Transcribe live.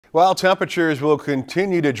Well, temperatures will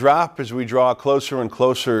continue to drop as we draw closer and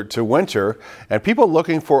closer to winter, and people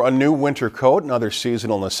looking for a new winter coat and other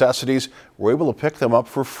seasonal necessities were able to pick them up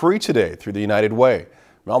for free today through the United Way.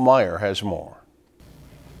 Mel Meyer has more.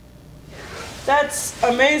 That's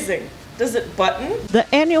amazing. Does it button? The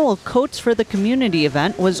annual Coats for the Community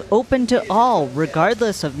event was open to all,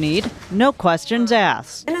 regardless of need, no questions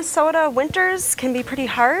asked. Minnesota winters can be pretty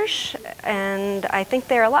harsh, and I think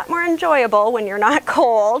they're a lot more enjoyable when you're not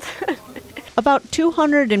cold. About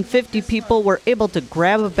 250 people were able to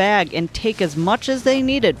grab a bag and take as much as they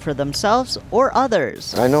needed for themselves or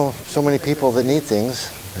others. I know so many people that need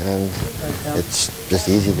things, and it's just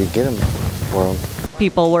easy to get them for them.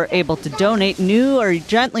 People were able to donate new or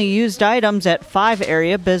gently used items at 5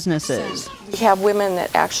 area businesses. We have women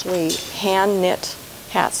that actually hand knit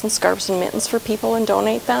hats and scarves and mittens for people and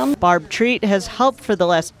donate them. Barb Treat has helped for the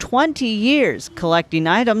last 20 years, collecting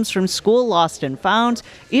items from school lost and founds,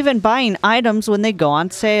 even buying items when they go on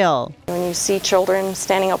sale. When you see children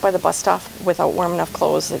standing out by the bus stop without warm enough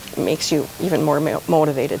clothes, it makes you even more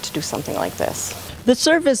motivated to do something like this. The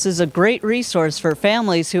service is a great resource for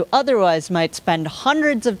families who otherwise might spend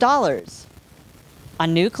hundreds of dollars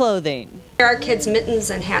on new clothing. There are kids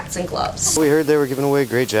mittens and hats and gloves. We heard they were giving away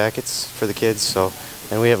great jackets for the kids,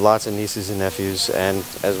 and we have lots of nieces and nephews, and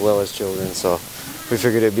as well as children, so we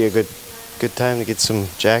figured it'd be a good time to get some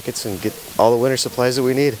jackets and get all the winter supplies that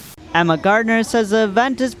we need. Emma Gardner says the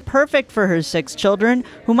event is perfect for her 6 children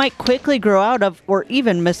who might quickly grow out of or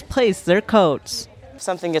even misplace their coats. If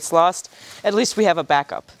something gets lost, at least we have a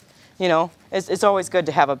backup. You know, it's always good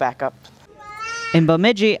to have a backup. In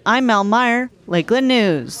Bemidji, I'm Mel Meyer, Lakeland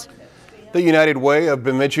News. The United Way of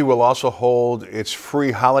Bemidji will also hold its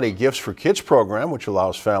free holiday gifts for kids program, which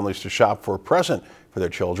allows families to shop for a present for their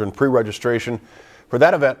children. Pre-registration for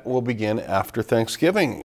that event will begin after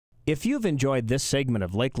Thanksgiving. If you've enjoyed this segment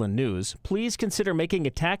of Lakeland News, please consider making a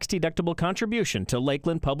tax-deductible contribution to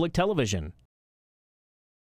Lakeland Public Television.